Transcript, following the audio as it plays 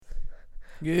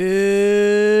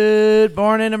Good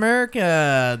morning,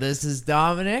 America. This is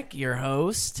Dominic, your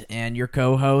host, and your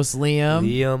co-host, Liam.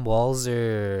 Liam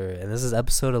Walzer, and this is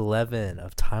episode 11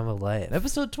 of Time of Life.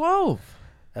 Episode 12.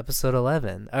 Episode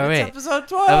 11. Oh, It's wait. episode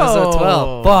 12. Episode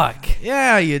 12. Fuck.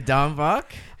 Yeah, you dumb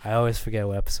fuck. I always forget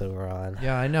what episode we're on.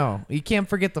 Yeah, I know. You can't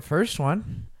forget the first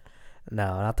one. No,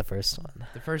 not the first one.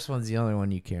 The first one's the only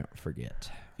one you can't forget.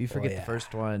 If you forget the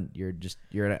first one, you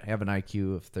have an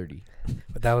IQ of 30.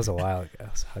 But that was a while ago,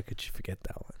 so how could you forget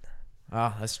that one?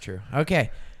 Oh, that's true. Okay.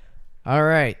 All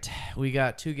right. We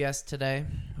got two guests today.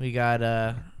 We got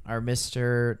our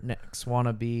Mr. Next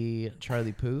Wannabe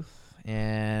Charlie Puth,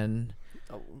 and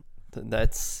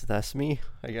That's me,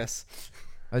 I guess.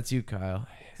 that's you, Kyle.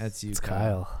 That's you, It's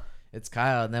Kyle. It's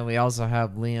Kyle. And then we also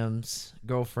have Liam's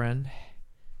girlfriend,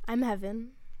 I'm Heaven.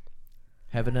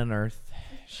 Heaven and Earth.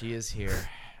 She is here.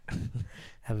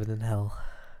 Heaven and hell.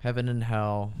 Heaven and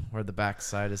hell, where the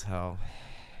backside is hell.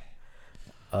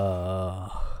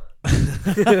 Oh,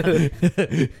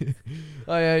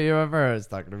 Yeah, you remember I was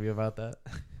talking to me about that?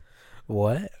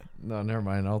 what? No, never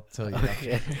mind. I'll tell you.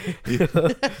 Okay.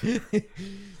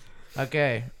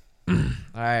 Okay. All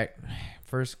right.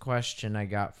 First question I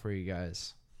got for you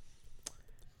guys.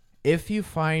 If you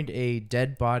find a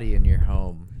dead body in your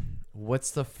home,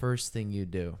 what's the first thing you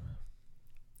do?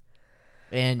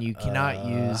 And you cannot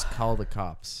use call the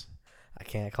cops. I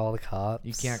can't call the cops.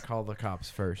 You can't call the cops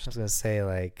I first. was going to say,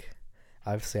 like,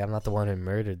 obviously I'm not the one who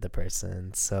murdered the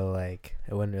person, so, like,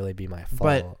 it wouldn't really be my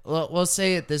fault. But we'll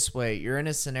say it this way. You're in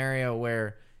a scenario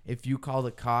where if you call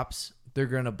the cops, they're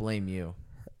going to blame you.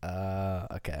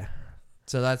 Okay.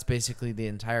 So that's basically the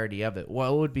entirety of it.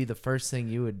 What would be the first thing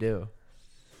you would do?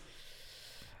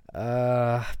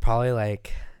 Probably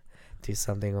like do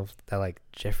something that like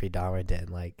Jeffrey Dahmer did,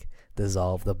 like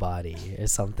dissolve the body or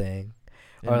something,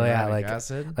 or Hyaluronic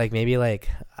acid? like maybe like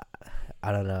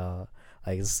I don't know,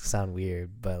 like this sound weird,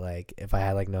 but like if I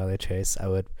had like no other choice, I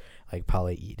would like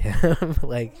probably eat him.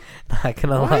 Like, not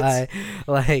gonna What? lie,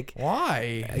 like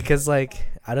Why? because like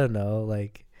I don't know,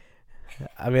 like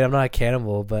I mean I'm not a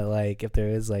cannibal, but like if there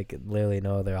is like literally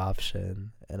no other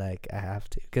option and like I have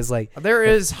to, because like There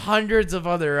is hundreds of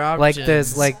other options. like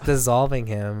there's like dissolving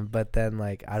him, but then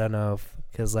like I don't know if,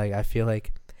 because like I feel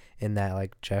like in that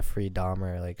like Jeffrey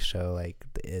Dahmer like show, like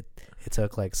it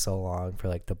took like so long for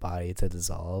like the body to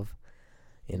dissolve,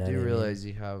 you know. Do you what I mean? realize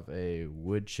you have a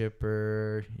wood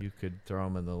chipper? You could throw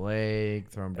him in the lake,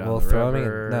 throw him down Well, the throw him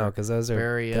river. in, no, because those are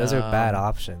bury bad 'em.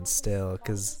 options still,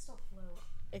 because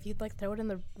If you'd like throw it in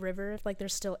the river, if like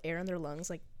there's still air in their lungs,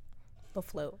 like they'll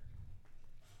float.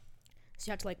 So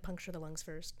you have to like puncture the lungs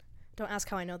first. Don't ask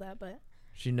how I know that, but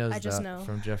She knows I just that know.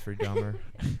 from Jeffrey Dahmer.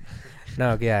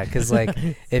 no, yeah, because like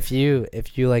if you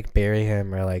like bury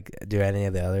him or like do any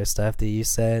of the other stuff that you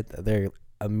said, they're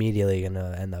immediately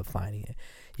gonna end up finding it.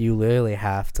 You literally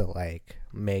have to like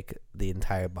make the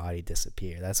entire body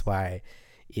disappear. That's why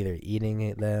either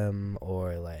eating them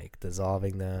or like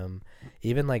dissolving them,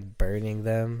 even like burning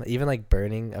them, even like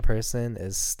burning a person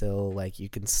is still like you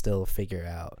can still figure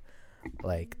out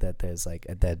like that there's like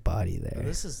a dead body there.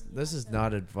 This is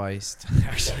not advice to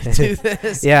actually do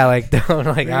this. Yeah, like don't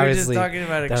like we were just obviously talking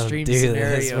about don't extreme do this,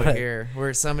 scenario but- here,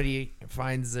 where somebody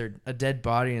finds a dead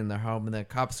body in their home, and the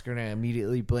cops are gonna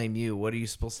immediately blame you. What are you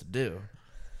supposed to do?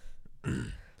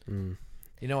 Mm.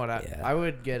 You know what? Yeah. I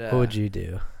would get What would you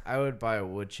do? I would buy a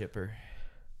wood chipper,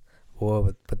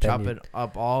 Well, but then chop you- it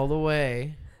up all the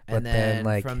way, But and then, then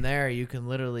like- from there you can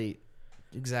literally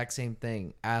exact same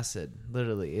thing. Acid,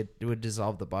 literally, it would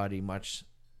dissolve the body much.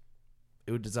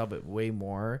 It would dissolve it way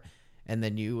more, and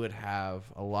then you would have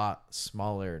a lot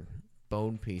smaller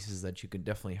bone pieces that you could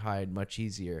definitely hide much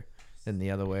easier than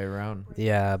the other way around.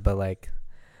 Yeah, but like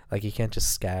you can't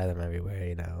just scatter them everywhere,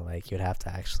 you know. Like you'd have to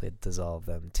actually dissolve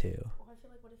them too. I feel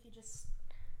like what if you just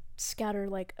scatter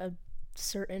like a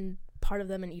certain part of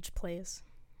them in each place,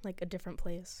 like a different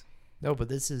place. No, but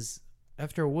this is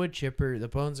after a wood chipper. The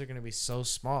bones are gonna be so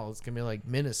small; it's gonna be like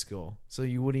minuscule, so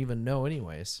you wouldn't even know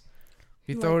anyways.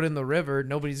 If you throw it in the river,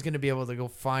 nobody's gonna be able to go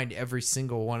find every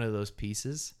single one of those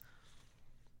pieces.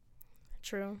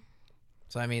 True.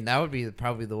 So I mean, that would be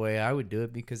probably the way I would do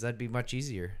it, because that'd be much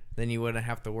easier. Then you wouldn't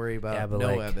have to worry about but, no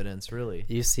like, evidence, really.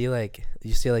 You see like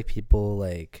people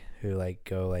like who like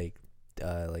go like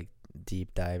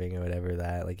deep diving or whatever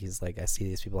that, like he's like, I see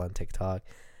these people on TikTok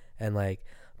and like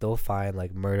they'll find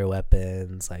like murder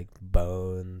weapons, like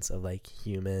bones of like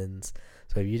humans.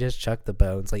 So if you just chuck the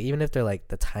bones, like even if they're like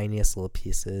the tiniest little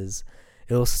pieces,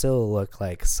 it'll still look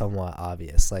like somewhat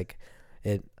obvious. Like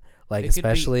it, like It could be-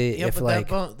 especially yeah, if but like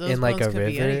those in like bones a could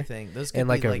be river, anything. Those could in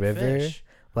like be a like river, fish.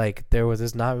 like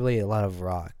there's not really a lot of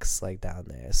rocks like down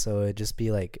there, so it'd just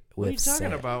be like with What are you talking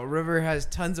sand. about? River has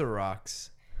tons of rocks.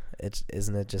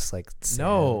 Isn't it just like sand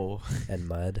No. and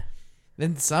mud?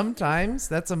 Then sometimes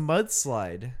that's a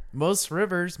mudslide. Most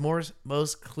rivers,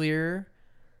 most clear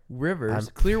rivers,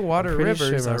 I'm clear water pretty sure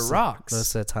rivers are most rocks.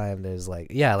 Most of the time, there's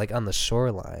like like on the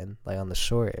shoreline, like on the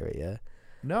shore area.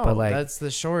 No, but, like- that's the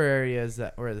shore areas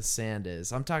that where the sand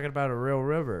is. I'm talking about a real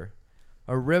river.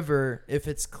 A river, if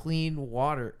it's clean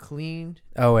water, clean.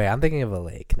 Oh wait, I'm thinking of a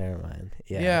lake. Never mind.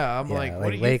 Yeah, I'm like, what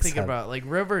do you lakes think have- about? Like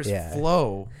rivers Yeah.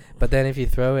 flow. But then if you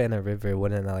throw it in a river,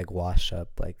 wouldn't it like wash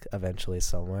up like eventually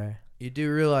somewhere? You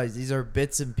do realize these are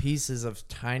bits and pieces of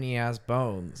tiny ass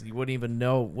bones. You wouldn't even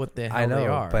know what the hell I know, they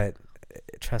are. but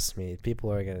trust me,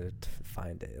 people are gonna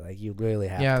find it. Like you literally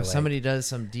have yeah, to. if like, somebody does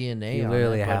some DNA you on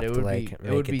literally it, have but it to, would like, be it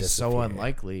make would it be so disappear.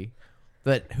 unlikely.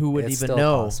 But who would It's even still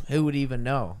know? possible. Who would even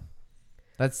know?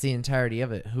 That's the entirety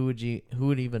of it. Who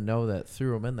would even know that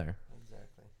threw them in there?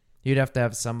 Exactly. You'd have to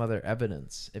have some other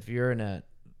evidence. If you're in an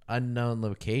unknown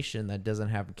location that doesn't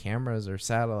have cameras or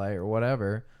satellite or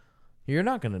whatever, you're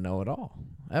not going to know at all,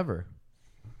 ever.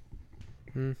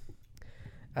 I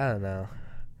don't know.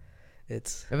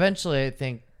 It's Eventually, I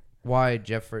think why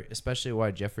Jeffrey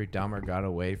Dahmer got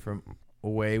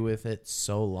away with it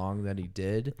so long that he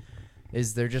did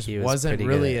is there just he was wasn't pretty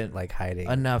really good at, like hiding.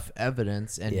 enough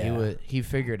evidence, and Yeah. he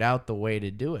figured out the way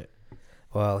to do it.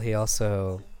 Well, I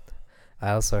also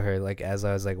heard like as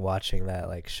I was like watching that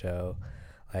like show,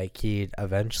 like he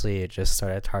eventually just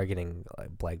started targeting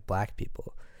like black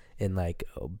people in like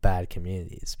bad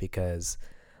communities because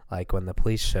like when the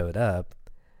police showed up,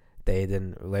 they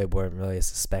weren't really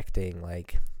suspecting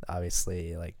like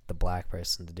obviously like the black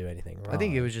person to do anything wrong. I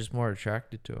think he was just more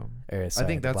attracted to him. Or, I sorry,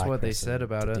 think the that's black what they person said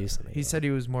about to do it. something He wrong. said he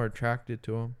was more attracted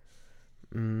to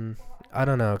him. I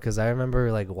don't know, because I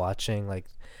remember like watching like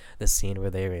the scene where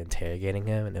they were interrogating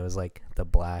him, and it was like the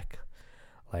black,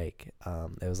 like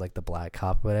it was like the black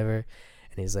cop or whatever, and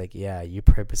he's like, yeah, you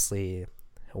purposely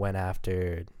went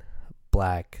after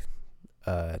black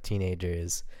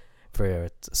teenagers for a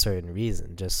certain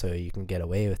reason, just so you can get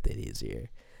away with it easier.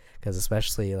 Because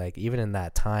especially like even in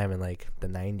that time in like the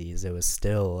 90s, it was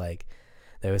still like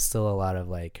there was still a lot of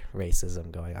like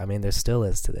racism going. I mean, there still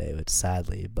is today, which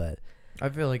sadly, but I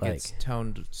feel like Like- it's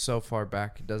toned so far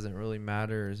back it doesn't really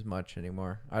matter as much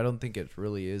anymore. I don't think it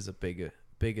really is a big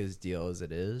as deal as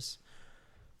it is.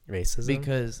 racism.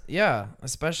 Because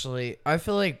especially I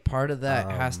feel like part of that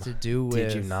has to do with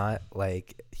Did you not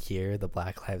like hear the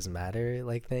Black Lives Matter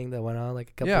like thing that went on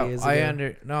like a couple years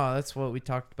ago? No, that's what we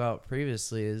talked about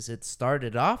previously is it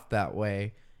started off that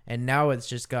way and now it's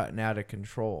just gotten out of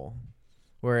control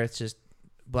where it's just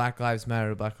Black Lives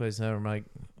Matter. I'm like,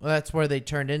 well, that's where they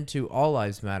turned into All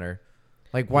Lives Matter.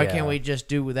 Like, why Yeah. can't we just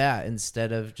do that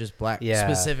instead of just Yeah.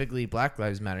 specifically Black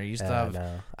Lives Matter? You used to have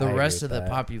No, the I agree rest of with the that.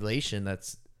 population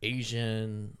that's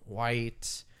Asian,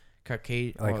 white,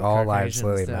 Caucasian, Like all lives Caucasian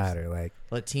literally stuff, matter. Like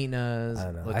Latinas, I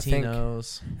don't know. I think-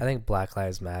 Latinos. I think Black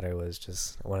Lives Matter was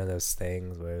just one of those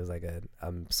things where it was like a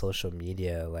social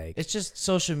media like It's just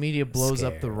social media blows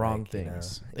up the Scare, wrong like, you know,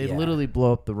 things. They yeah. literally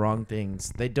blow up the wrong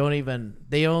things. They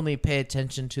only pay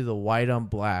attention to the white on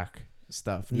black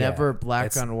stuff. Yeah, Never black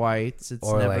it's- on whites. It's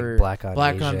or never like black on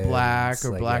black Asians, on black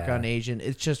or like, black yeah. on Asian.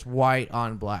 It's just white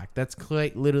on black. That's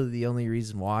quite literally the only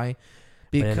reason why.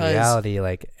 But in Because reality,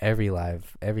 like every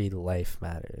life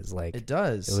matters. Like it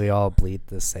does. we all bleed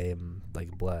the same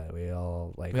like blood. We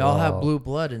all like We all have blue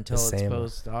blood until the it's same-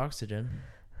 exposed to oxygen.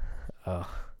 Oh,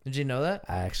 Did you know that?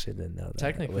 I actually didn't know that.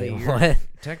 Technically, Wait, you're- what?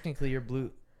 Technically,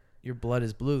 your blood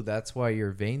is blue. That's why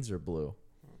your veins are blue.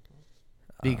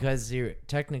 Because you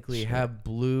technically Shit. have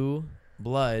blue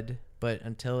blood, but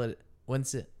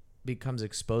once it becomes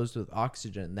exposed with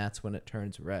oxygen, that's when it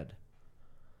turns red.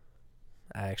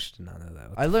 I actually did not know that.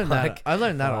 What I the learned that. fuck? I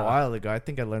learned that a Wow. while ago. I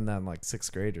think I learned that in like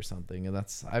 6th grade or something, and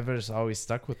I've just always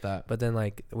stuck with that. But then,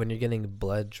 like, when you're getting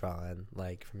blood drawn,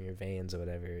 like, from your veins or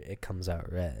whatever, it comes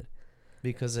out red.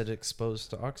 Because it exposed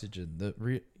to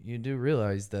oxygen. You do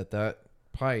realize that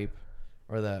pipe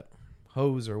or that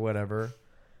hose or whatever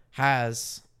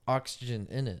has oxygen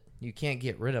in it. You can't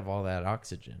get rid of all that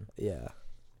oxygen. Yeah.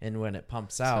 And when it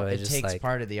pumps out, it it just, takes like-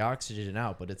 part of the oxygen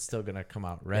out, but it's still going to come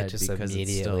out red It just because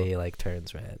immediately, it's still... like,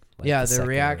 turns red. Like, Yeah, the second it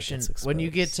reaction... gets When you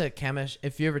get exposed. to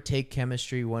if you ever take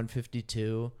chemistry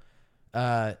 152...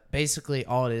 basically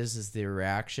all it is the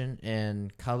reaction,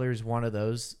 and color is one of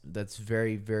those that's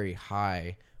very, very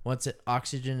high.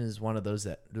 Oxygen is one of those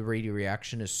that the radio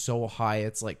reaction is so high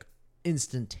it's like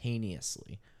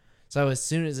instantaneously. So as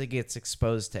soon as it gets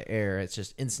exposed to air, it's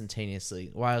just instantaneously.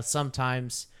 While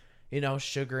sometimes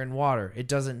sugar and water. It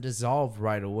doesn't dissolve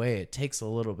right away. It takes a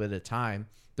little bit of time.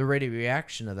 The rate of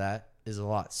reaction of that is a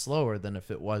lot slower than if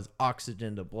it was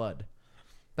oxygen to blood.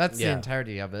 That's the Yeah.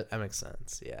 entirety of it. That makes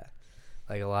sense. Yeah.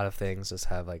 Like a lot of things just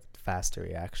have like faster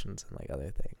reactions than like other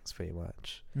things, pretty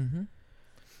much. Mm-hmm.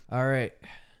 All right.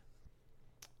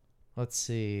 Let's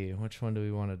see. Which one do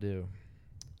we want to do?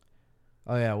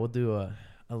 Oh yeah, we'll do a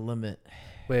limit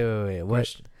Wait.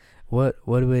 question. What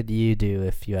would you do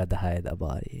if you had to hide a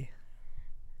body?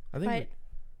 I think Right.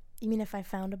 You mean if I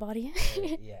found a body?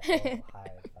 Yeah.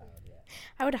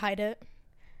 I would hide it.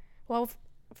 Well,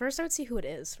 first I would see who it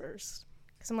is first.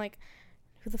 Because I'm like,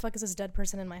 who the fuck is this dead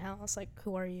person in my house? Like,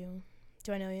 who are you?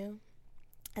 Do I know you?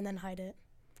 And then hide it.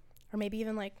 Or maybe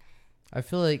even like, I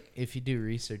feel like if you do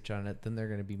research on it, then they're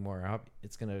going to be more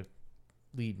it's going to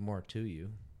lead more to you.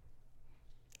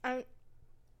 I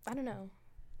don't know.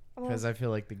 Well, Because I feel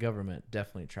like the government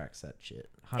definitely tracks that shit.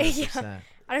 100%.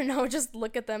 I don't know. Just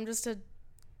look at them just to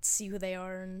see who they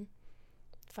are and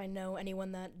if I know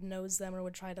anyone that knows them or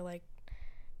would try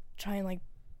and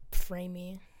frame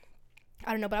me.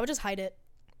 I don't know, but I would just hide it.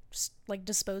 Just like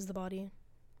dispose the body.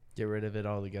 Get rid of it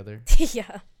altogether.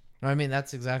 Yeah. I mean,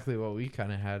 that's exactly what we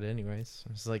kind of had anyways.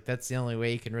 It's like, that's the only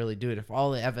way you can really do it. If all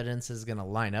the evidence is going to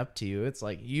line up to you, it's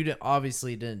like, you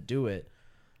obviously didn't do it,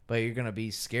 but you're going to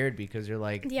be scared because you're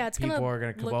like, Yeah, it's people gonna are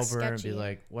going to come look over and be sketchy.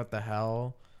 like, what the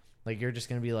hell? Like, you're just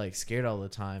going to be like scared all the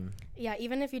time. Yeah,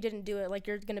 even if you didn't do it, like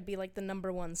you're going to be like the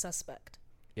number one suspect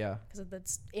Yeah, because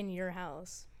that's in your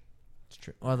house. it's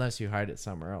true. Well, unless you hide it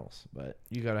somewhere else, but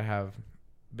you got to have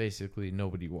basically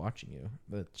nobody watching you.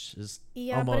 That's just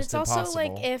Yeah, almost but it's also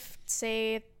like impossible. if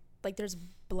say like there's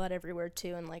blood everywhere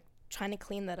too and like trying to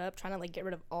clean that up, trying to like get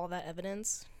rid of all that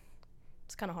evidence.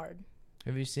 It's kind of hard.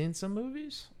 Have you seen some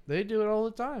movies? They do it all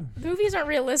the time. Movies aren't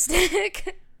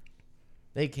realistic.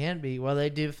 They can be. Well, they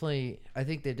definitely. I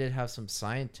think they did have some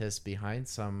scientists behind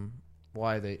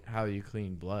how you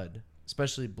clean blood.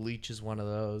 Especially bleach is one of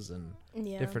those, and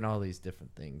Yeah. all these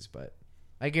different things. But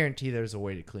I guarantee there's a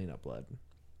way to clean up blood.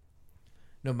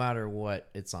 No matter what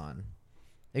it's on.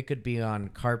 It could be on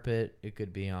carpet. It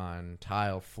could be on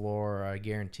tile floor. I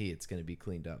guarantee it's going to be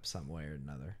cleaned up some way or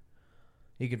another.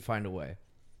 You can find a way.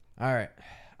 All right.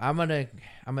 I'm gonna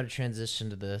transition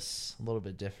to this a little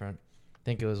bit different. I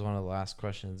think it was one of the last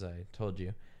questions I told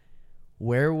you.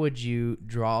 Where would you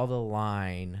draw the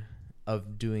line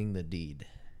of doing the deed?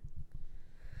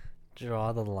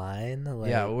 Draw the line?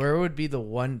 Yeah, where would be the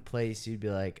one place you'd be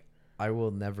like, I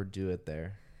will never do it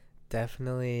there?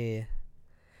 Definitely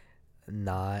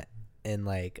not in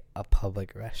like a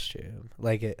public restroom.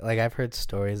 Like I've heard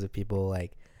stories of people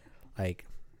like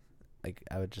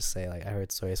I would just say like I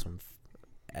heard stories from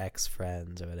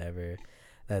ex-friends or whatever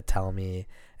that tell me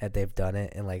that they've done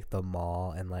it in like the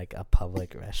mall and like a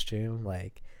public restroom,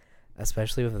 like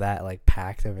especially with that like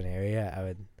packed of an area. I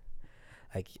would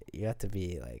like you have to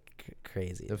be like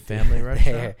crazy. The to do family it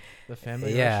restaurant? there. The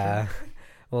family Yeah. restaurant?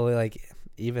 Well, like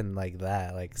even like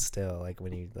that, like still like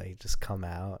when you like just come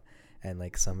out and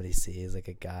like somebody sees like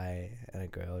a guy and a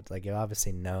girl, like you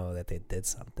obviously know that they did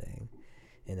something,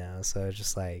 so it's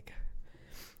just like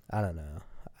I don't know.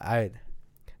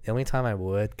 The only time I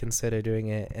would consider doing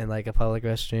it in like a public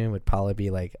restroom would probably be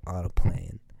like on a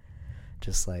plane.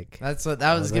 Just like That was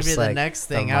gonna be just, the like, next a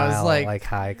thing. I was Mile, like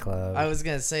High Club. I was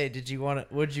gonna say,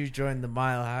 would you join the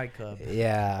Mile High Club?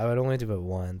 Yeah, I would only do it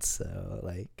once, so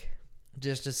like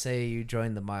Just to say you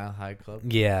joined the Mile High Club?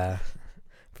 yeah,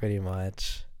 pretty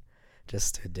much,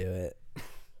 just to do it.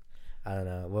 I don't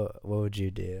know. What would you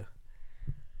do?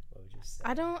 What would you say?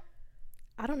 I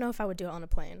don't know if I would do it on a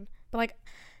plane. But like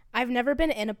I've never been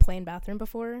in a plane bathroom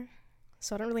before.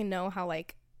 So I don't really know how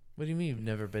like What do you mean you've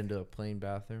never been to a plane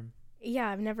bathroom? yeah,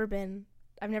 I've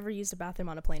never used a bathroom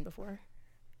on a plane before.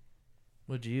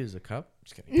 Would you use a cup?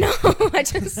 Just kidding. No, I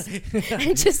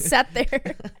just sat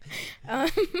there.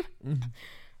 But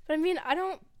I mean, I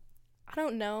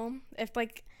don't know if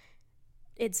like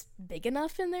it's big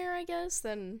enough in there. I guess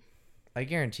then. I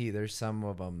guarantee there's some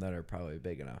of them that are probably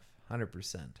big enough.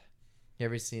 100%. You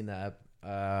ever seen that?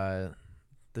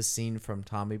 The scene from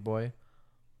Tommy Boy?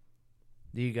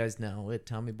 Do you guys know what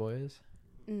Tommy Boy is?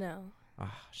 No. Oh,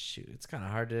 shoot. It's kind of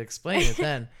hard to explain it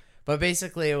then. But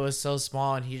basically, it was so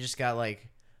small, and he just got, like,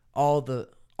 all the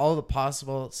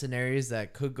possible scenarios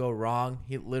that could go wrong.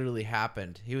 It literally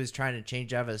happened. He was trying to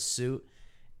change out of his suit,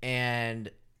 and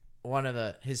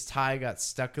his tie got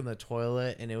stuck in the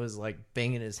toilet, and it was, like,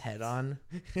 banging his head on,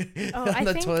 Oh, on I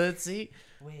the think- toilet seat.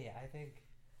 Wait, I think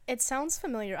It sounds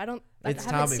familiar. I It's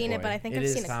haven't Tommy seen Boy. it, but I think it I've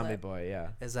is seen a Tommy clip. Boy, yeah.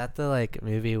 is that the like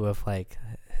movie with like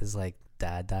his like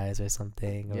dad dies or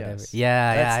something or whatever. Yes.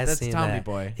 Yeah, I've That's seen Tommy that.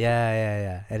 Boy.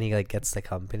 Yeah. And he like gets the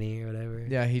company or whatever.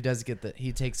 Yeah, he does get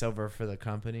he takes over for the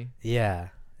company. Yeah.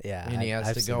 And he has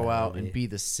I've to seen go that out movie. and be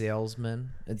the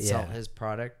salesman and sell Yeah. his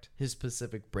product, his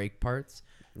specific brake parts,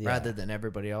 Yeah. rather than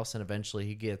everybody else. And eventually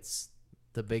he gets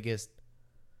the biggest,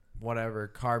 whatever,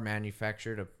 car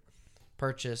manufacturer to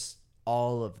purchase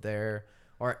all of their,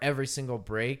 or every single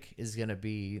brake is going to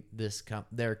be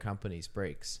their company's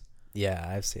brakes. Yeah,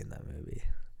 I've seen that movie.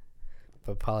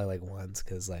 But probably like once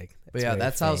because like. But it's yeah, very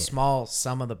that's how faint. small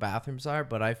some of the bathrooms are.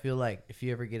 But I feel like if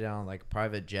you ever get on like a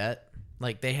private jet,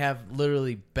 like they have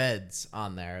literally beds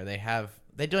on there. They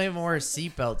don't even wear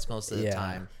seatbelts most of the Yeah.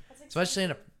 time, especially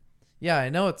in a. Yeah, I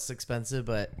know it's expensive,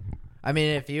 but I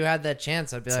mean, if you had that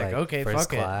chance, I'd be It's like, okay, first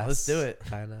fuck it, let's do it.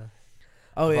 Kind of.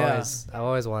 Oh yeah, I've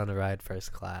always wanted to ride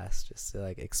first class just to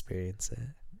like experience it.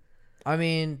 I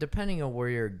mean, depending on where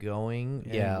you're going.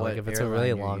 And Yeah, what like if it's a really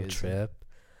airline you're long using. trip,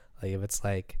 like if it's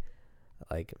like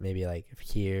maybe like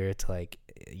here to like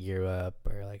Europe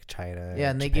or like China. Yeah,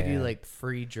 or and they give you Japan. like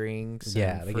free drinks.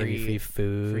 yeah, and they give you free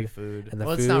food. free food. And the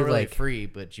well, it's not food, really like- free,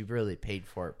 but you really paid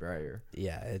for it prior.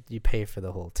 Yeah, you pay for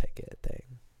the whole ticket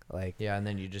thing. Like Yeah, and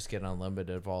then you just get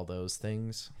unlimited of all those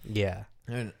things. yeah,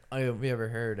 And have you ever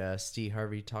heard Steve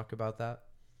Harvey talk about that?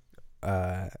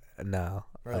 no,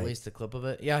 Or at like, least a clip of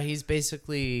it? Yeah, he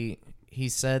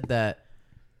said that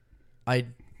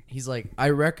he's like, I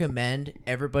recommend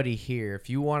everybody here, if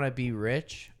you want to be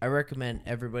rich, I recommend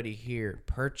everybody here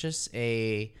purchase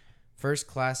a first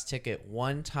class ticket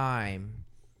one time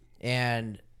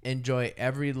and enjoy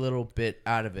every little bit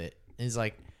out of it. And he's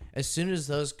like, as soon as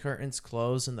those curtains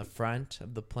close in the front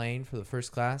of the plane for the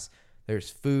first class, there's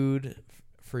food,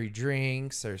 free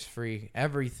drinks, there's free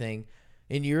everything.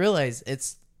 And you realize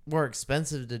it's more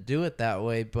expensive to do it that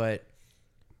way, but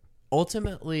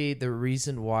ultimately the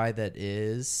reason why that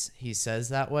is, he says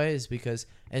that way, is because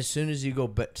as soon as you go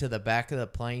to the back of the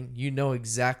plane, you know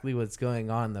exactly what's going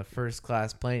on in the first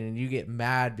class plane, and you get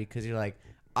mad because you're like,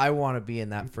 I want to be in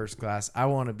that first class. I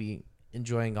want to be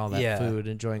enjoying all that Yeah. food,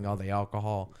 enjoying all the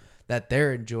alcohol that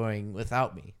they're enjoying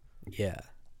without me. yeah,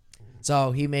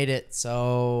 So he made it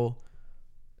so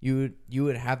you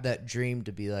would have that dream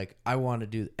to be like, I want to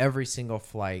do every single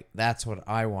flight. That's what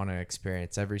I want to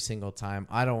experience every single time.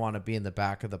 I don't want to be in the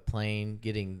back of the plane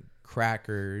getting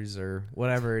crackers or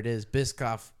whatever it is,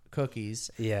 Biscoff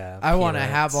cookies. yeah. I want to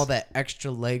have peanuts. all that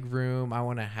extra leg room. I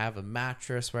want to have a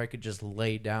mattress where I could just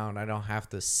lay down. I don't have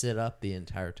to sit up the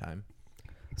entire time.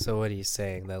 So what are you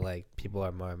saying, that like people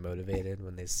are more motivated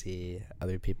when they see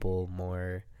other people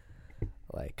more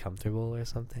like comfortable or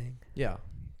something? Yeah,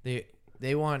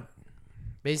 they want,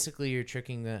 basically you're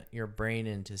tricking your brain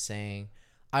into saying,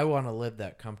 I want to live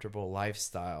that comfortable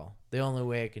lifestyle. The only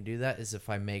way I can do that is if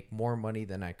I make more money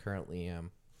than I currently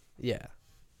am. Yeah,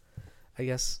 I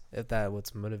guess if that what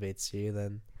motivates you,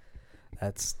 then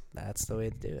that's the way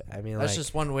to do it. I mean, That's like,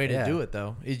 just one way to yeah. do it,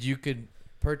 though. Is you could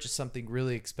purchase something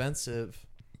really expensive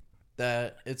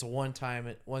that it's a once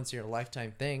in your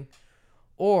lifetime thing.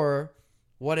 Or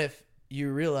what if you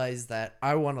realize that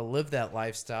I want to live that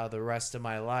lifestyle the rest of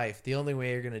my life? The only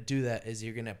way you're going to do that is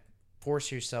you're going to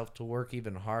force yourself to work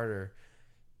even harder,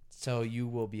 so you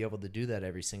will be able to do that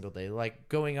every single day. Like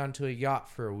going onto a yacht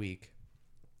for a week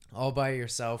all by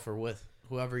yourself or with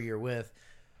whoever you're with.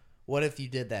 What if you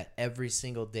did that every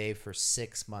single day for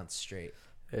 6 months straight?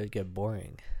 it'd get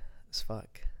boring as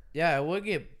fuck. Yeah, it would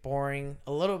get boring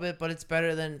a little bit, but it's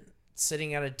better than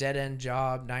sitting at a dead-end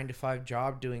job, 9-to-5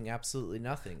 job, doing absolutely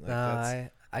nothing. Like, No,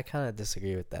 I kind of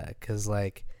disagree with that, because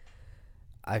like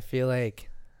I feel like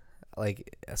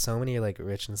so many like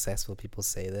rich and successful people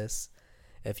say this: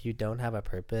 if you don't have a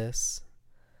purpose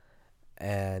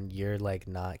and you're like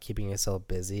not keeping yourself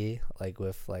busy like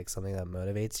with like something that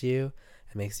motivates you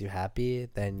and makes you happy,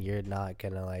 then you're not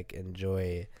gonna like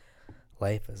enjoy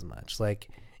life as much. Like,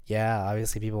 yeah,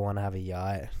 obviously people want to have a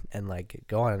yacht and like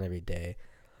go on it every day,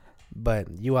 but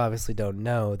you obviously don't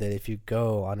know that if you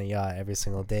go on a yacht every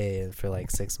single day for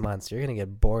like 6 months, you're gonna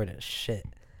get bored as shit.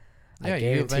 Yeah, I you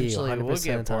guarantee eventually will 100%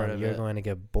 get of the bored time of you're it. going to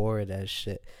get bored as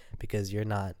shit because you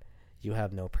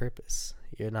have no purpose.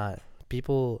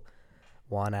 People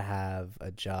want to have a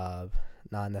job,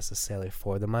 not necessarily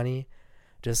for the money,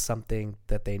 just something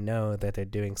that they know that they're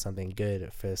doing something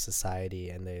good for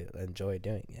society and they enjoy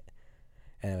doing it.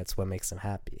 And it's what makes them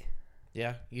happy.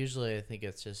 Yeah, usually I think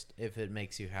it's just if it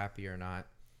makes you happy or not.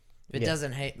 If it Yeah,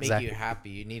 doesn't make exactly. you happy,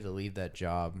 you need to leave that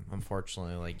job.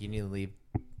 Unfortunately, like you need to leave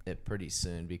it pretty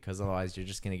soon, because otherwise you're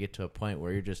just going to get to a point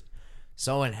where you're just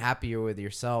so unhappy with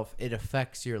yourself, it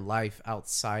affects your life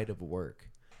outside of work.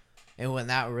 And when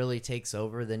that really takes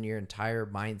over, then your entire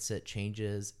mindset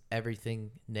changes.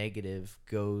 Everything negative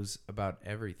goes about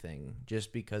everything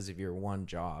just because of your one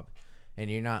job. And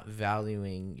you're not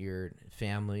valuing your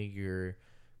family, your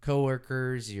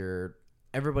coworkers, your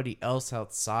everybody else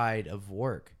outside of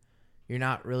work. You're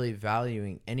not really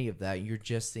valuing any of that. You're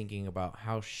just thinking about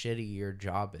how shitty your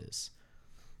job is.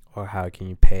 Or how can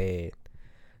you pay it?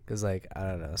 Because, like, I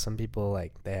don't know, some people,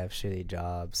 like, they have shitty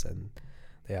jobs and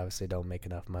they obviously don't make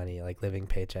enough money, like living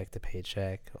paycheck to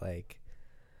paycheck. Like,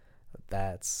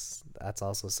 that's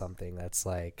also something that's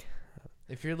like,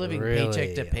 If you're living really,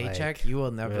 paycheck to paycheck, like, you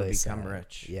will never really become sad.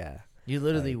 rich. Yeah, You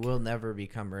literally like- will never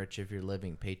become rich if you're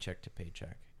living paycheck to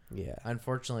paycheck. yeah,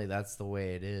 Unfortunately, that's the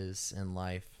way it is in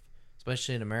life.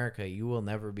 Especially in America, you will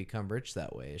never become rich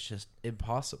that way. It's just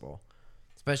impossible.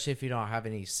 Especially if you don't have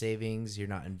any savings, you're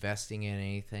not investing in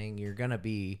anything. You're going to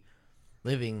be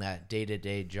living that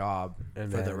day-to-day job And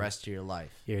for the then rest of your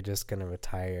life. you're just gonna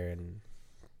retire and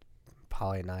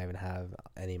probably not even have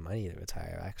any money to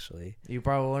retire. Actually, You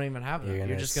probably won't even have You're them. You're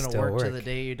gonna just going to still work to the work.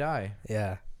 day you die.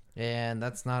 yeah, And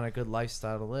that's not a good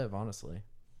lifestyle to live, honestly.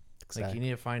 exactly. Like, you need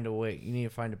to find a way. You need to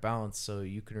find a balance so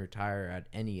you can retire at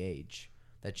any age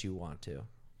that you want to.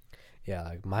 Yeah,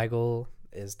 like my goal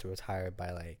is to retire by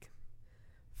like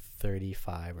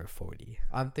 35 or 40.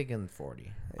 I'm thinking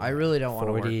 40. I Yeah, really don't want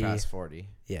to 40. work past 40.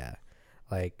 Yeah,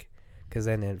 like, because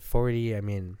then at 40, I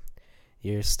mean,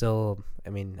 you're still, I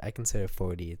mean, I consider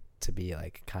 40 to be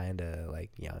like kind of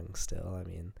like young still. I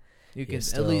mean, You You're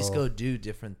can at least still- go do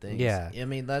different things. Yeah. I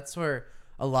mean, that's where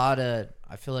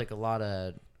I feel like a lot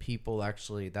of people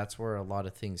actually, that's where a lot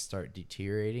of things start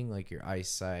deteriorating, like your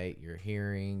eyesight, your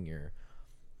hearing,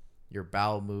 your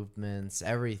bowel movements,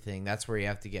 everything. That's where you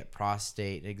have to get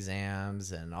prostate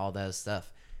exams and all that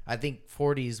stuff. I think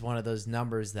 40 is one of those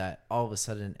numbers that all of a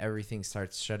sudden everything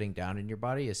starts shutting down in your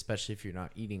body, especially if you're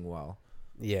not eating well.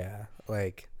 yeah,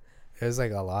 like there's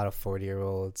like a lot of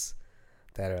 40-year-olds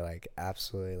that are like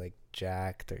absolutely like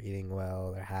jacked, they're eating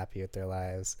well, they're happy with their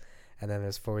lives. And then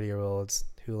there's 40-year-olds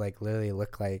who like literally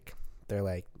look like they're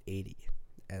like 80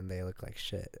 and they look like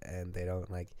shit and they don't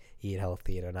like eat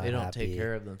healthy, they're not They don't happy. take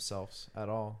care of themselves at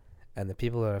all. And the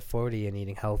people that are 40 and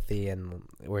eating healthy and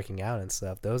working out and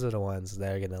stuff, those are the ones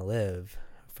that are going to live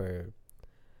for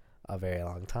a very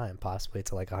long time, possibly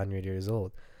to like 100 years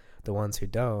old. The ones who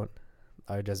don't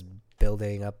are just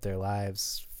building up their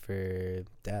lives for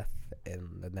death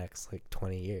in the next like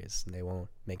 20 years, and they won't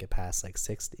make it past like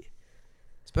 60.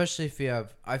 Especially if you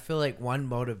have, I feel like one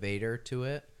motivator to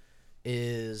it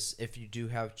is if you do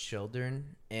have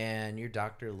children and your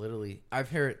doctor literally,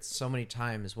 I've heard it so many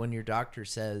times when your doctor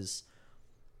says,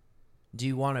 do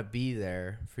you want to be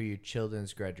there for your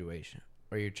children's graduation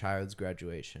or your child's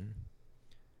graduation?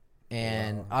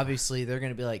 And Wow. obviously they're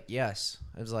going to be like, yes.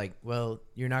 I was like, well,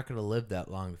 you're not going to live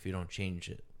that long if you don't change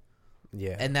it.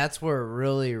 Yeah. And that's where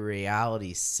really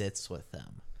reality sits with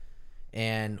them.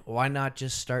 And why not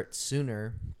just start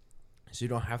sooner so you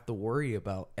don't have to worry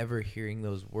about ever hearing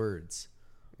those words?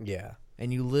 yeah.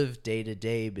 And you live day to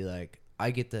day, be like, I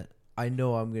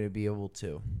know I'm going to be able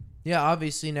to. Yeah,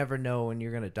 obviously you never know when you're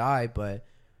going to die, but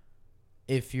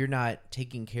if you're not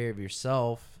taking care of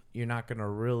yourself, you're not going to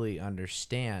really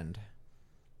understand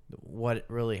what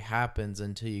really happens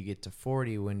until you get to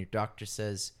 40 when your doctor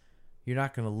says you're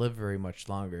not going to live very much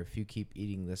longer if you keep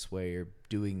eating this way or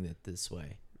doing it this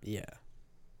way. Yeah.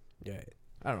 Yeah.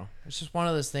 I don't know. It's just one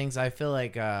of those things. I feel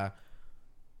like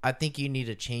I think you need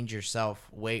to change yourself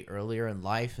way earlier in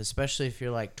life, especially if you're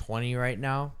like 20 right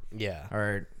now Yeah.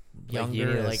 or Like, you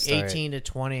younger, need to like start- 18 to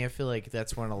 20. I feel like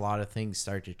that's when a lot of things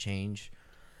start to change.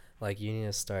 Like, you need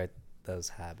to start those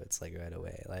habits like right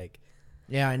away. Like,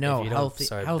 Yeah, I know. if you don't Healthy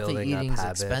start healthy building up eating's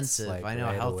habits, expensive. like, I know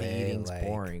right healthy away, eating's like,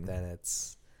 boring. Then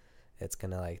it's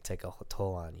gonna like take a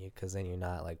toll on you, because then you're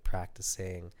not like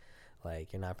practicing,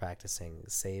 like you're not practicing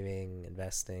saving,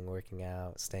 investing, working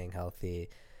out, staying healthy.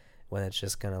 When it's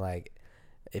just gonna like,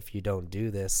 if you don't do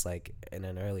this like in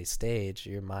an early stage,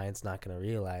 your mind's not gonna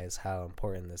realize how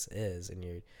important this is, and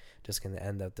you're just gonna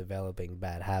end up developing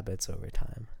bad habits over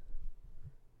time.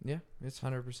 Yeah, it's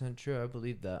 100% true. I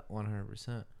believe that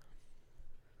 100%.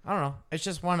 I don't know. It's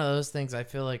just one of those things. I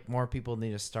feel like more people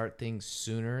need to start things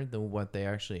sooner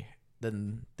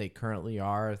than they currently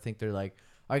are. I think they're like,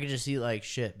 I could just eat like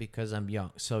shit because I'm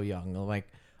young, so young. Like,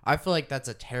 I feel like that's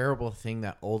a terrible thing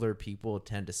that older people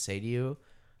tend to say to you.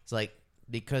 It's like,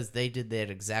 because they did that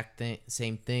exact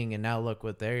same thing, and now look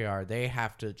what they are. They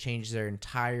have to change their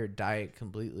entire diet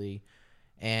completely,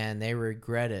 and they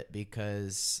regret it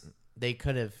because they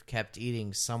could have kept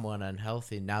eating somewhat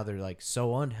unhealthy. Now they're like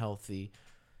so unhealthy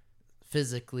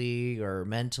physically or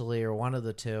mentally or one of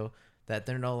the two that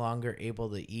they're no longer able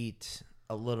to eat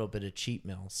a little bit of cheat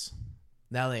meals.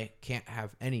 Now they can't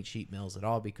have any cheat meals at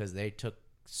all because they took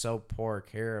so poor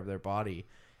care of their body.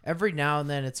 Every now and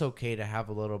then it's okay to have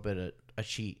a little bit of a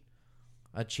cheat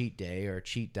day or a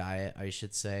cheat diet, I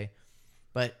should say.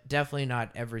 But definitely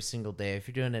not every single day. If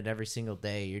you're doing it every single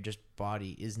day, your just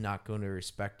body is not going to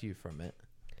respect you from it.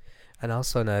 And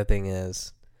also another thing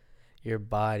is your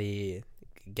body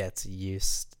gets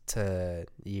used to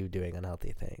you doing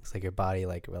unhealthy things. Like your body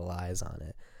like relies on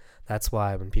it. That's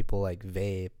why when people like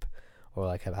vape or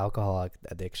like have alcohol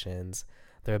addictions,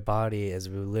 their body is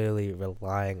literally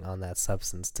relying on that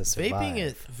substance to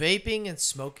survive. Vaping and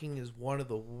smoking is one of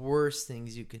the worst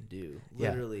things you can do.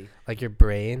 Literally. Yeah. Like your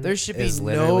brain, there should be is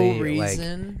no literally,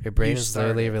 reason. Like, your brain is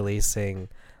literally releasing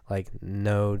like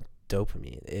no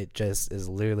dopamine. It just is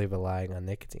literally relying on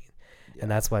nicotine. Yeah.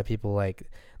 And that's why people like,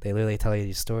 they literally tell you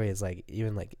these stories, like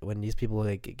even like when these people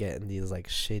like get in these like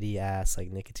shitty ass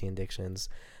like nicotine addictions,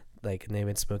 like they've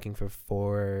been smoking for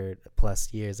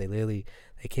 4+ years, they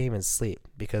can't even sleep,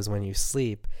 because when you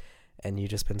sleep and you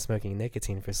just been smoking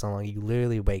nicotine for so long, you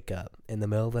literally wake up in the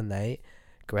middle of the night,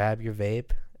 grab your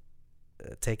vape,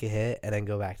 take a hit, and then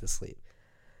go back to sleep.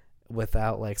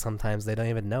 Without like, sometimes they don't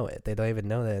even know it. They don't even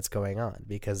know that it's going on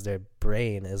because their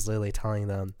brain is literally telling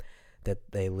them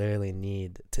that they literally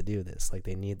need to do this. Like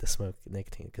they need to smoke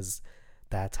nicotine because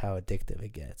that's how addictive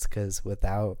it gets. Because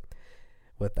without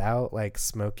like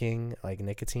smoking like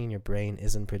nicotine, your brain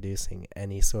isn't producing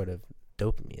any sort of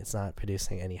dopamine. It's not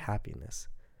producing any happiness.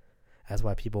 That's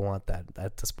why people want that.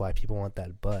 That's why people want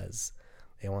that buzz.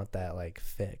 They want that like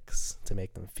fix to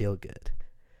make them feel good.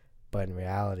 But in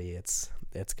reality, it's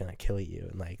gonna kill you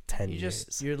in like 10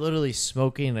 years. You're literally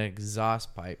smoking an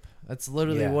exhaust pipe. That's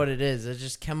literally what it is. It's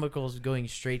just chemicals going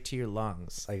straight to your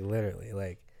lungs. Like literally,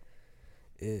 like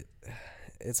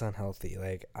it's unhealthy.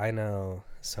 Like I know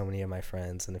so many of my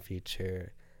friends in the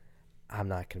future, I'm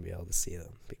not gonna be able to see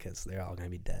them because they're all gonna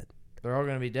be dead. They're all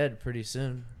gonna be dead pretty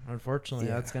soon. Unfortunately,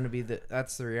 that's gonna be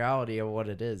that's the reality of what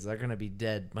it is. They're gonna be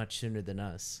dead much sooner than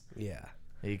us. Yeah,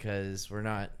 because we're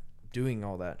not doing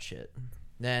all that shit.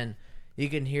 Then you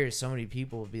can hear so many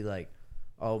people be like,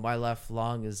 "Oh, my left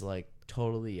lung is like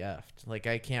totally effed. Like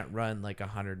I can't run like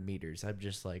 100 meters. I'm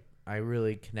just like, I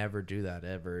really can never do that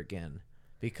ever again."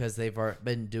 Because they've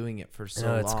been doing it for so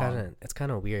long. It's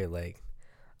kind of weird. Like,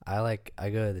 I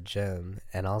go to the gym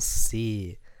and I'll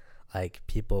see, like,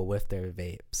 people with their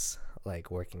vapes,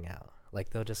 like, working out. Like,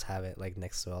 they'll just have it, like,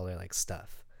 next to all their, like,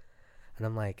 stuff. And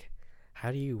I'm like,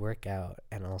 how do you work out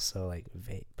and also, like,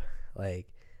 vape? Like,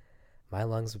 my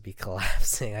lungs would be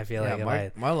collapsing. I feel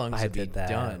like my lungs would be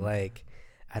done. Like,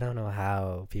 I don't know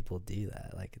how people do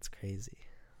that. Like, it's crazy.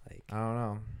 Like, I don't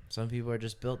know. Some people are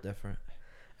just built different.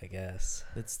 I guess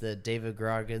it's the David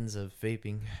Goggins of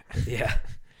vaping. Yeah.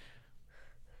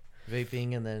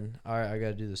 Vaping, and then all right, I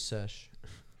gotta do the sesh.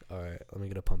 All right, let me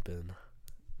get a pump in.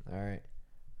 All right.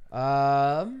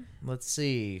 Let's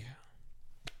see.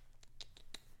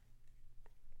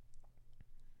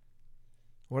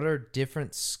 What are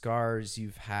different scars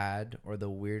you've had, or the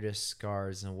weirdest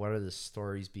scars, and what are the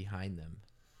stories behind them?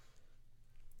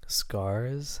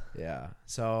 Scars? Yeah.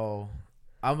 So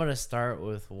I'm gonna start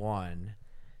with one.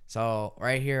 So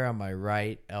right here on my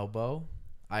right elbow,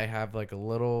 I have like a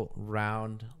little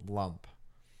round lump.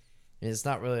 And it's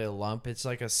not really a lump. It's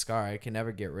like a scar. I can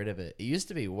never get rid of it. It used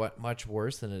to be much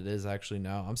worse than it is actually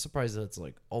now. I'm surprised that it's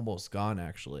like almost gone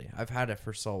actually. I've had it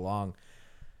for so long.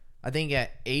 I think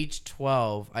at age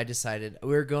 12, I decided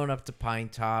we were going up to Pine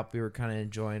Top. We were kind of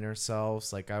enjoying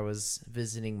ourselves. Like I was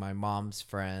visiting my mom's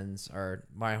friends, or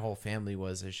my whole family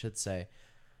was, I should say.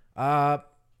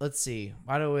 Let's see.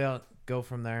 Why do we all go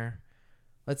from there?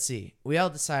 Let's see. We all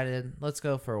decided, let's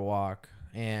go for a walk.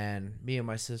 And me and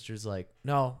my sister's like,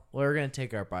 no, we're going to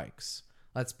take our bikes.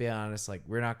 Let's be honest. Like,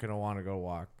 we're not going to want to go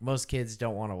walk. Most kids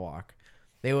don't want to walk.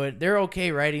 They're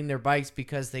okay riding their bikes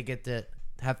because they get to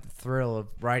have the thrill of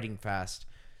riding fast.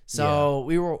 So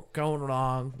we were going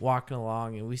along, walking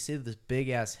along, and we see this big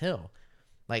ass hill,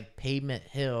 like pavement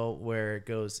hill, where it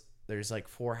goes, there's like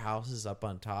 4 houses up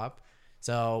on top.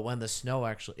 So when the snow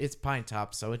it's Pine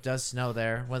Top, so it does snow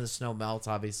there. When the snow melts,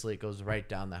 obviously it goes right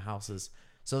down the houses.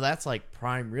 So that's like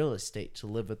prime real estate to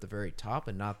live at the very top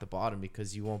and not the bottom,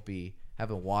 because you won't be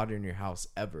having water in your house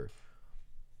ever.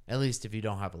 At least if you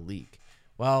don't have a leak.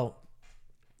 Well,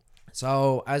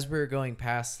 so as we were going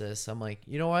past this, I'm like,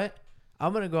 you know what?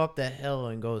 I'm going to go up that hill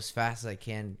and go as fast as I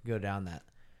can, go down that.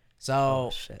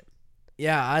 So,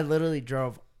 yeah, I literally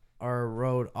drove or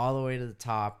rode all the way to the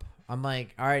top. I'm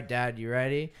like, all right, Dad, you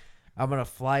ready? I'm going to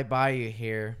fly by you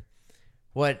here.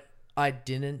 What I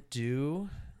didn't do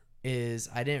is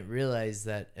I didn't realize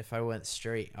that if I went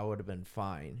straight, I would have been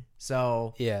fine.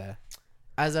 So Yeah.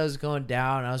 as I was going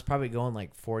down, I was probably going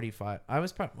like 45.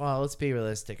 Well, let's be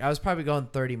realistic. I was probably going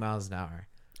 30 miles an hour.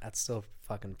 That's still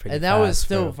fucking pretty And fast. that was for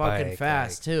still a fucking bike,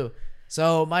 fast too.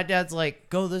 So my dad's like,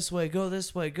 go this way, go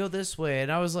this way, go this way.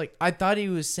 And I was like, I thought he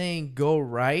was saying go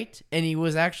right. And he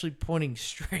was actually pointing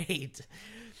straight.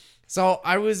 So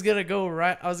I was going to go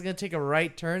right. I was going to take a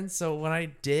right turn. So when I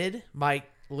did, my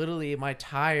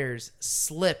tires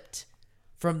slipped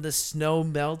from the snow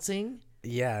melting.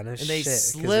 Yeah, no And shit. they 'Cause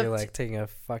slipped. you're like taking a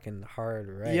fucking hard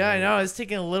right. Yeah, I know. I was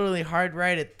taking a literally hard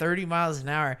right at 30 miles an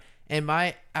hour. And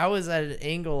I was at an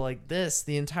angle like this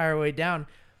the entire way down.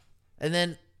 And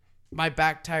then my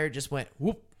back tire just went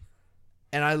whoop.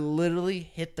 And I literally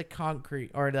hit the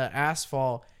concrete or the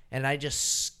asphalt and I just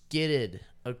skidded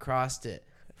across it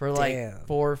for like Damn.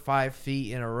 4 or 5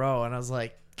 feet in a row. And I was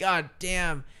like, God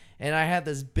damn. And I had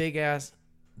this big ass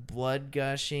blood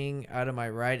gushing out of my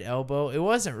right elbow. It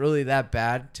wasn't really that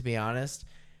bad, to be honest.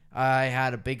 I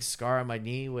had a big scar on my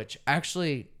knee, which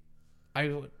actually I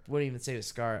wouldn't even say a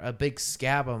scar, a big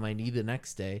scab on my knee the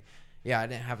next day. Yeah, I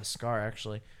didn't have a scar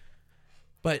actually.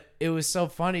 But it was so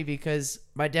funny because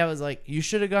my dad was like, you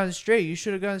should have gone straight. You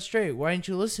should have gone straight. Why didn't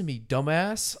you listen to me,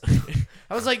 dumbass?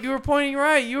 I was like, you were pointing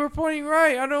right. You were pointing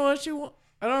right. I don't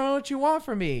know what you want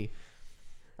from me.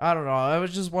 I don't know. It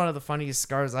was just one of the funniest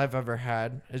scars I've ever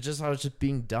had. It's just I was just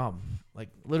being dumb. Like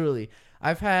literally,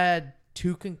 I've had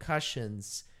 2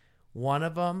 concussions. One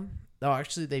of them,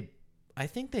 actually I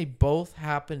think they both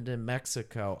happened in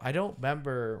Mexico. I don't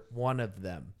remember one of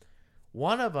them.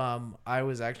 One of them, I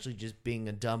was actually just being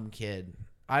a dumb kid.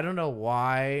 I don't know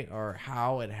why or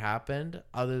how it happened,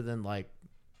 other than like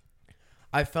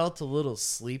I felt a little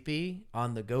sleepy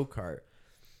on the go-kart.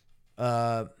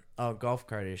 Golf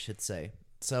cart, I should say.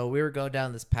 So we were going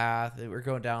down this path. We were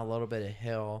going down a little bit of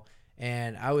hill,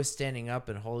 and I was standing up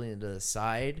and holding it to the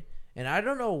side. And I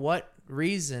don't know what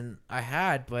reason I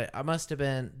had, but I must have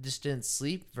been just didn't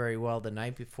sleep very well the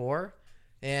night before.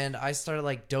 And I started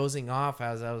like dozing off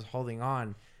as I was holding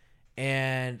on.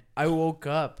 And I woke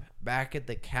up back at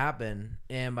the cabin,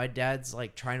 and my dad's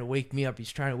like trying to wake me up.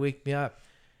 He's trying to wake me up.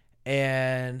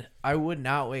 And I would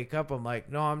not wake up. I'm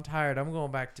like, no, I'm tired. I'm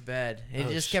going back to bed. And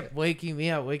he just kept waking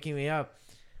me up,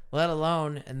 let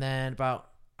alone. And then about,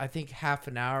 I think half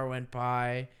an hour went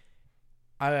by.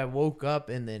 I woke up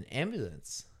in an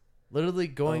ambulance, literally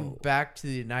going back to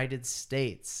the United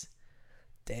States.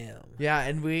 Damn. Yeah,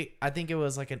 and I think it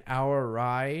was like an hour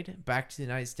ride back to the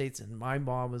United States, and my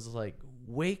mom was like,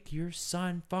 wake your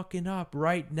son fucking up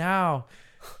right now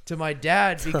to my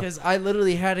dad because I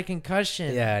literally had a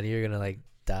concussion. Yeah, and you're gonna like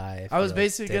die. I was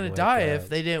basically going to die if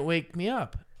they didn't wake me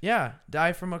up. Yeah,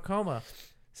 die from a coma.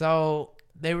 So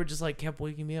they were just like kept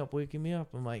waking me up.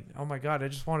 I'm like, oh my God, I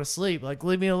just want to sleep. Like,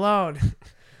 leave me alone.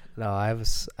 No, I have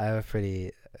a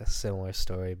pretty similar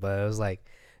story, but it was like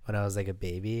when I was like a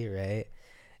baby, right?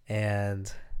 And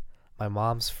my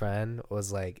mom's friend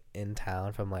was like in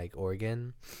town from like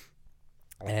Oregon,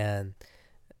 and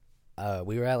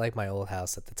we were at like my old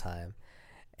house at the time,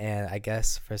 and I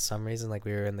guess for some reason like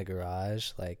we were in the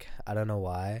garage, like I don't know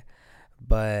why,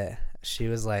 but she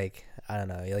was like, I don't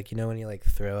know, like, you know when you like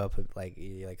throw up, like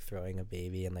you're like throwing a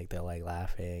baby and like they're like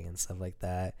laughing and stuff like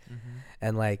that,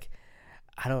 and like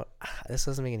this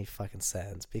doesn't make any fucking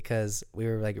sense because we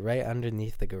were like right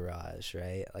underneath the garage,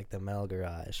 right, like the metal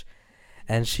garage,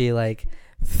 and she like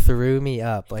threw me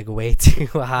up like way too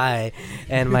high,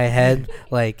 and my head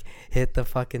like hit the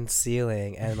fucking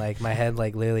ceiling, and like my head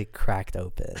like literally cracked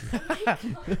open.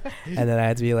 And then I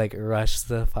had to be like rushed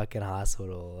to the fucking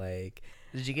hospital. Like,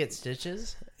 Did you get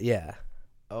stitches? yeah,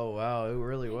 Oh, wow. It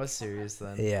really was serious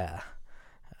then. yeah,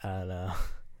 I don't know.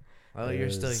 Well, It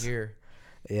you're still was- here.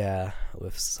 Yeah,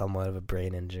 with somewhat of a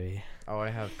brain injury. Oh, I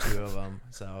have 2 of them,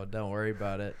 so don't worry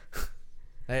about it.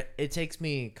 It takes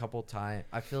me a couple times.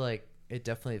 I feel like it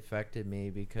definitely affected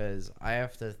me because I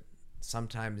have to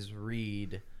sometimes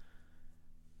read.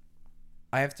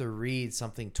 I have to read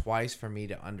something twice for me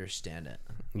to understand it.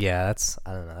 Yeah,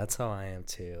 I don't know. That's how I am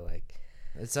too. Like,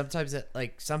 And sometimes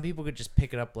like some people could just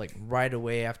pick it up like right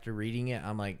away after reading it.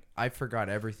 I'm like, I forgot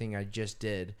everything I just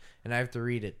did, and I have to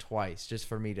read it twice just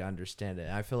for me to understand it.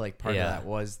 And I feel like part of that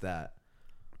was that.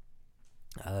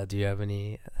 do you have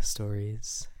any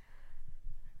stories?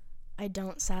 I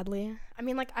don't, sadly. I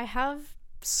mean, like, I have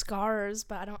scars,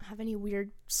 but I don't have any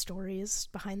weird stories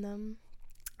behind them.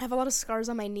 I have a lot of scars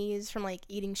on my knees from, like,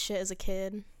 eating shit as a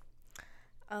kid.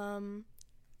 From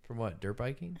what, dirt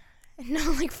biking? No,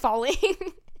 like, falling.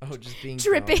 Oh, just being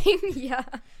Dripping, yeah.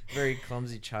 Very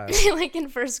clumsy child. Like, in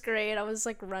first grade, I was,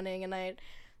 like, running, and I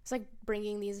it's like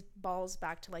bringing these balls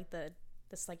back to like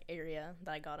this like area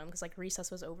that I got them because like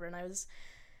recess was over and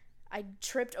I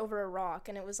tripped over a rock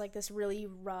and it was like this really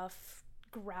rough,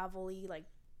 gravelly like.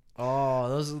 Oh,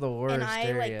 those are the worst and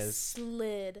I like areas.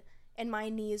 slid and my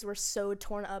knees were so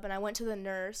torn up and I went to the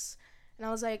nurse and I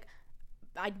was like,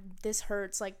 this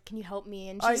hurts, like can you help me?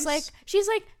 And she's like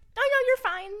oh no, you're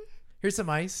fine. Here's some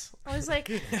ice. I was like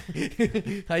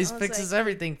Ice I was fixes like,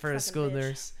 everything for a fucking school bitch.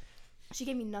 nurse. She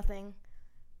gave me nothing.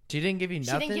 She didn't give you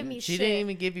She nothing. didn't give me She shit. didn't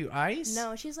even give you ice.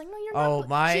 No, she's like, no, you're Oh,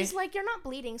 not. She's like, you're not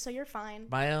bleeding, so you're fine.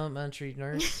 My elementary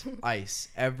nurse, ice.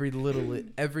 Every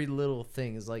little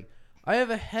thing is like, I have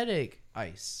a headache,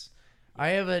 ice. I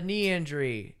have a knee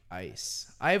injury,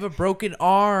 ice. I have a broken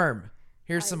arm.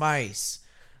 Here's some ice.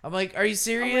 I'm like, are you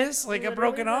serious? Like a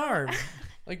broken literally, arm.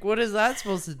 Like, what is that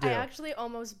supposed to do? I actually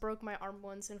almost broke my arm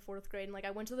once in 4th grade, and like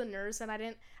I went to the nurse, and I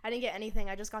didn't get anything.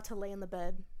 I just got to lay in the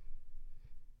bed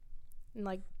and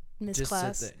like miss Just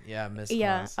class. sit there. Yeah, miss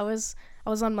Yeah, class. I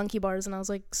was on monkey bars, and I was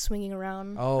like swinging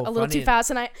around Oh, a little funny. too fast,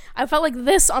 and I felt like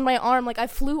this on my arm, like I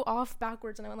flew off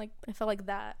backwards, and I felt like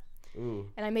that, Ooh,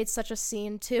 and I made such a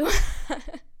scene too.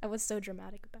 I was so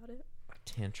dramatic about it.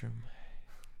 tantrum.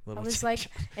 I Little was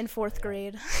tantrum. like in 4th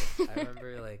grade. I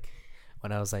remember like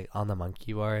when I was like on the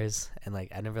monkey bars and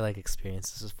like I never like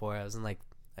experienced this before. I was in like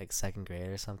 2nd grade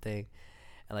or something,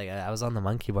 and like I was on the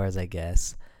monkey bars, I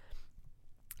guess,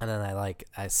 and then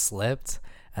I slipped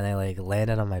and I like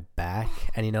landed on my back,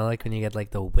 and you know like when you get like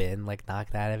the wind like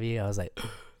knocked out of you, I was like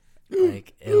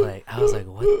I was like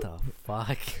what the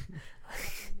fuck.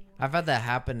 I've had that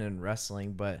happen in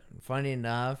wrestling, but funny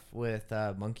enough, with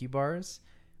monkey bars,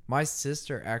 my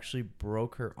sister actually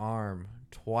broke her arm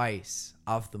twice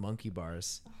off the monkey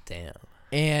bars. Damn.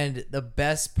 And the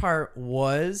best part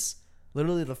was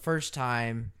literally the first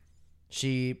time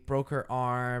she broke her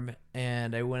arm,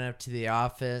 and I went up to the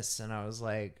office and I was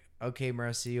like, okay,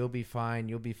 Mercy, you'll be fine.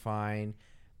 You'll be fine.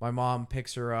 My mom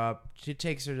picks her up. She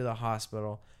takes her to the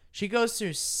hospital. She goes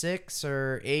through 6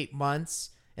 or 8 months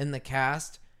in the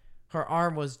cast. Her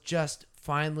arm was just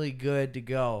finally good to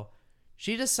go.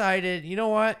 She decided, you know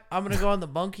what? I'm going to go on the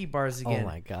monkey bars again. Oh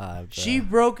my god, bro. She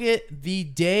broke it the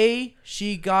day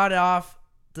she got off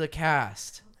the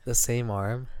cast. The same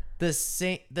arm? The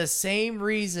same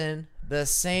reason, the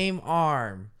same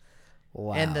arm,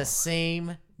 Wow. and the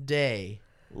same day.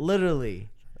 Literally.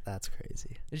 That's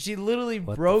crazy. She literally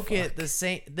What the broke it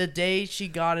fuck? the day she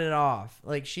got it off.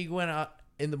 Like, she went up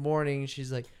in the morning,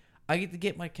 she's like, I get to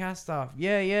get my cast off.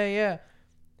 Yeah.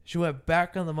 She went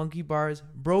back on the monkey bars,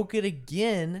 broke it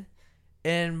again,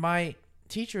 and my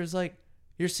teacher was like,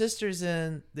 your sister's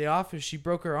in the office. She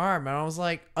broke her arm. And I was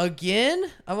like, again?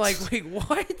 I'm like, wait,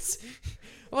 what?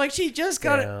 I'm like, she just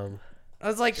got it. Damn. I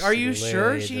was like, are She you sure?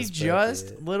 literally She just broke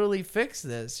just it. literally fixed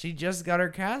this. She just got her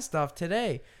cast off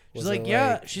today. She's Was like, it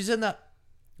yeah, like- she's in the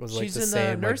Was it like she's the in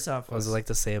same the nurse like, office. Was it like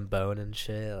the same bone and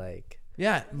shit? Like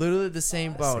Yeah, literally the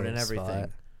same bone Same and everything. spot.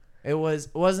 It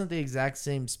wasn't the exact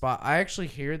same spot. I actually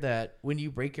hear that when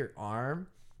you break your arm,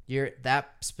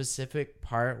 that specific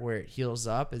part where it heals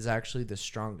up is actually the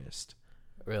strongest.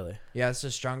 really? Yeah, it's the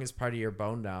strongest part of your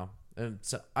bone now. And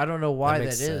so I don't know why that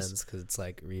makes is. sense because it's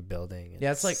like rebuilding.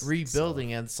 Yeah, it's like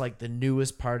rebuilding, and it's like the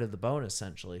newest part of the bone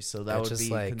essentially. So that It's would just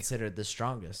be like- considered the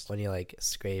strongest. When you like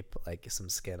scrape like some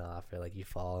skin off or like you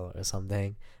fall or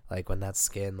something, like when that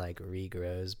skin like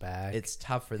regrows back. It's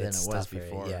tougher than It's it was tougher,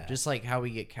 before. yeah. Just like how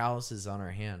we get calluses on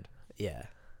our hand. yeah.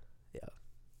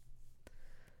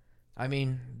 I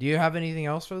mean, do you have anything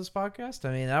else for this podcast?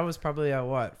 I mean, that was probably a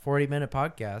 40-minute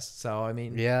podcast. So I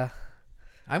mean, Yeah.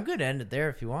 I'm good to end it there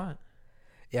if you want.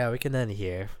 Yeah, we can end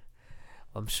here.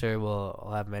 I'm sure we'll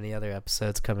have many other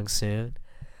episodes coming soon.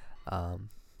 We're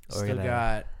Still gonna,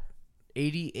 got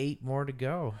 88 more to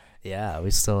go. yeah,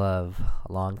 we still have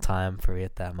a long time for we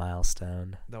hit that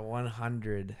milestone. The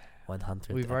 100 100th.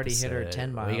 We've already hit our episode. 10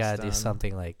 We gotta do milestone.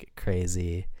 something like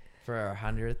crazy. for our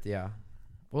 100th. Yeah,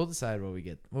 we'll decide when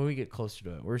we get closer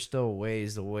to it. We're still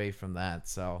ways away from that,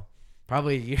 so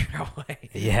probably a year away.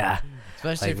 Yeah.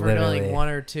 Especially Like, if we're doing literally. 1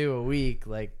 or 2 a week.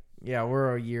 Like, yeah,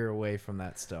 we're a year away from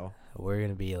that still. We're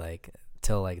gonna be like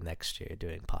till like next year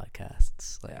doing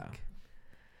podcasts. Like,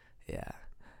 yeah.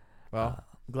 Well,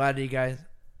 glad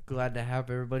to have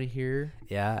everybody here.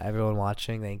 Yeah, everyone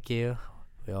watching, thank you.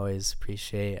 We always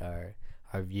appreciate our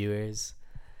viewers.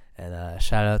 And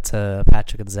shout out to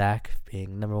Patrick and Zach for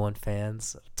being #1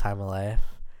 fans of Time of Life.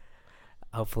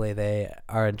 Hopefully they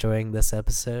are enjoying this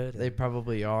episode. They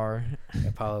probably are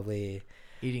They're probably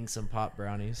eating some pot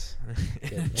brownies.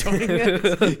 Good. Enjoying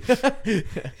it.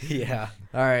 yeah.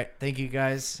 All right. Thank you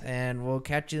guys, and we'll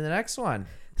catch you in the next one.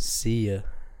 See ya.